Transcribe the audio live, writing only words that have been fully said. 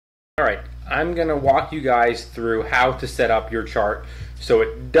Alright, I'm going to walk you guys through how to set up your chart so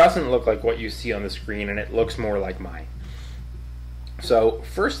it doesn't look like what you see on the screen and it looks more like mine. So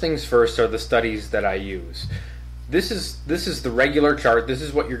first things first are the studies that I use. This is the regular chart. This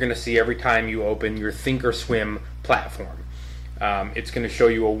is what you're going to see every time you open your Thinkorswim platform. It's going to show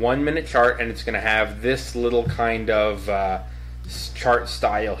you a 1-minute chart, and it's going to have this little kind of chart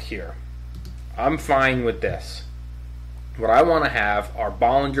style here. I'm fine with this. What I want to have are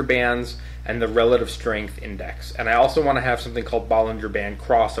Bollinger Bands and the relative strength index. And I also want to have something called Bollinger Band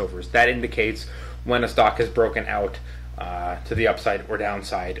crossovers. That indicates when a stock has broken out to the upside or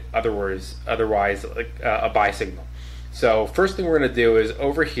downside, otherwise like a buy signal. So first thing we're going to do is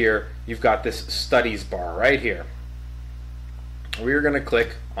over here, you've got this studies bar right here. We're going to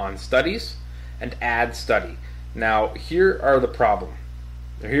click on studies and add study. Now here are the problem.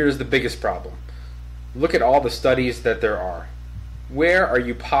 Here's the biggest problem. Look at all the studies that there are. Where are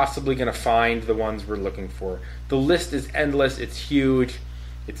you possibly going to find the ones we're looking for? The list is endless. It's huge.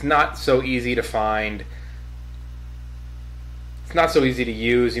 It's not so easy to find. It's not so easy to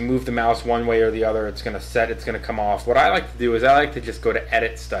use. You move the mouse one way or the other, it's going to set, it's going to come off. What I like to do is I like to just go to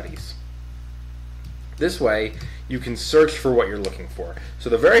Edit Studies. This way, you can search for what you're looking for. So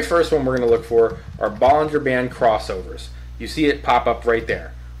the very first one we're going to look for are Bollinger Band crossovers. You see it pop up right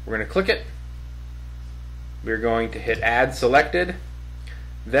there. We're going to click it. We're going to hit Add Selected.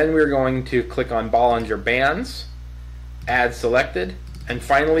 Then we're going to click on Bollinger Bands, Add Selected, and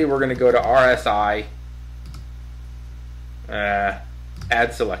finally we're going to go to RSI,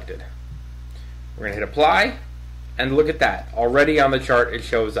 Add Selected. We're going to hit Apply, and look at that. Already on the chart it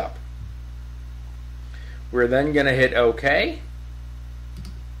shows up. We're then going to hit OK,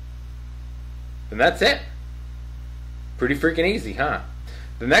 and that's it. Pretty freaking easy, huh?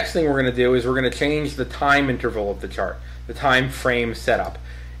 The next thing we're going to do is we're going to change the time interval of the chart, the time frame setup.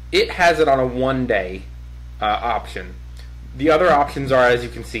 It has it on a 1-day option. The other options are, as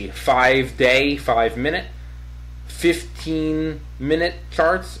you can see, 5-day, 5-minute, 15-minute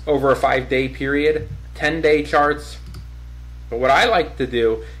charts over a 5-day period, 10-day charts. But what I like to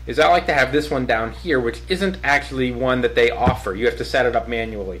do is I like to have this one down here, which isn't actually one that they offer. You have to set it up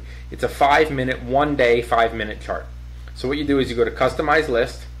manually. It's a 5-minute, 1-day, 5-minute chart. So what you do is you go to Customize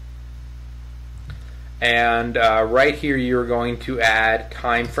List, and right here you're going to add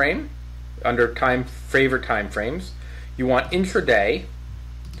time frame. Under favorite time frames, you want intraday,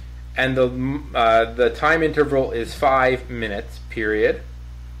 and the time interval is 5 minutes, period.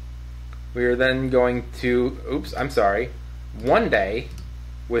 We are then going to, 1 day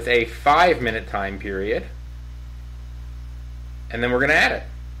with a 5-minute time period, and then we're going to add it.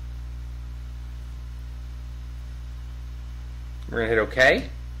 We're going to hit OK.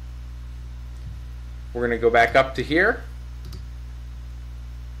 We're going to go back up to here,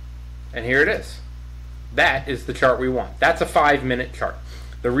 and here it is. That is the chart we want. That's a 5-minute chart.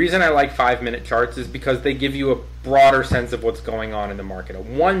 The reason I like 5-minute charts is because they give you a broader sense of what's going on in the market. A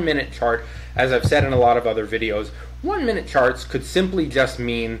 1-minute chart, as I've said in a lot of other videos, 1-minute charts could simply just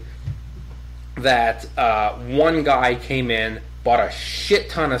mean that one guy came in, bought a shit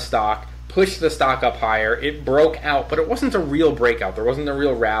ton of stock, pushed the stock up higher, it broke out, but it wasn't a real breakout. There wasn't a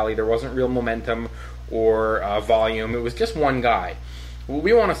real rally, there wasn't real momentum or volume. It was just one guy. What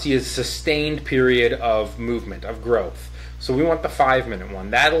we want to see is a sustained period of movement, of growth. So we want the 5-minute one.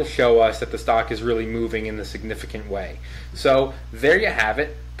 That'll show us that the stock is really moving in a significant way. So there you have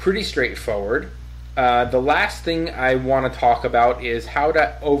it. Pretty straightforward. The last thing I want to talk about is how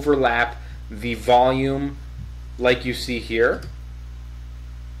to overlap the volume like you see here.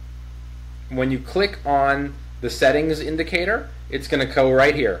 When you click on the settings indicator, it's going to go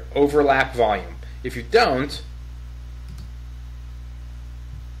right here, overlap volume. If you don't,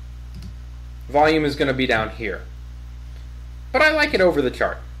 volume is going to be down here. But I like it over the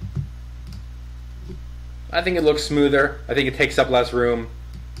chart. I think it looks smoother. I think it takes up less room.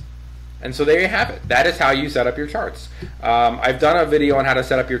 And so there you have it. That is how you set up your charts. I've done a video on how to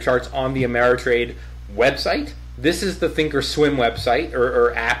set up your charts on the Ameritrade website. This is the Thinkorswim website,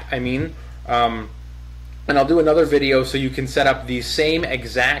 or app, I mean. And I'll do another video so you can set up these same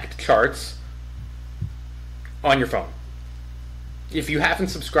exact charts on your phone. If you haven't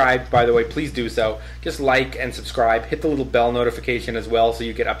subscribed, by the way, please do so. Just like and subscribe. Hit the little bell notification as well so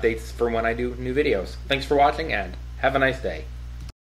you get updates for when I do new videos. Thanks for watching, and have a nice day.